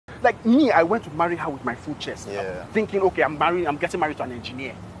Like me, I went to marry her with my full chest. Yeah. Thinking, okay, I'm getting married to an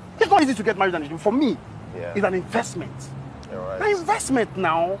engineer. It's not easy to get married to an engineer. For me, it's an investment. You're right. An investment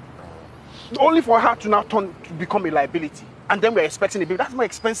now. Only for her to now turn to become a liability. And then we're expecting a baby. That's more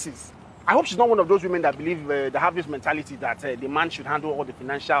expenses. I hope she's not one of those women that believe, they have this mentality that the man should handle all the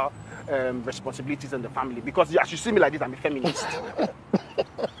financial responsibilities in the family. Because as you see me like this, I'm a feminist.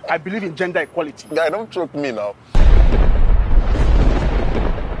 I believe in gender equality. Guy, don't choke me now.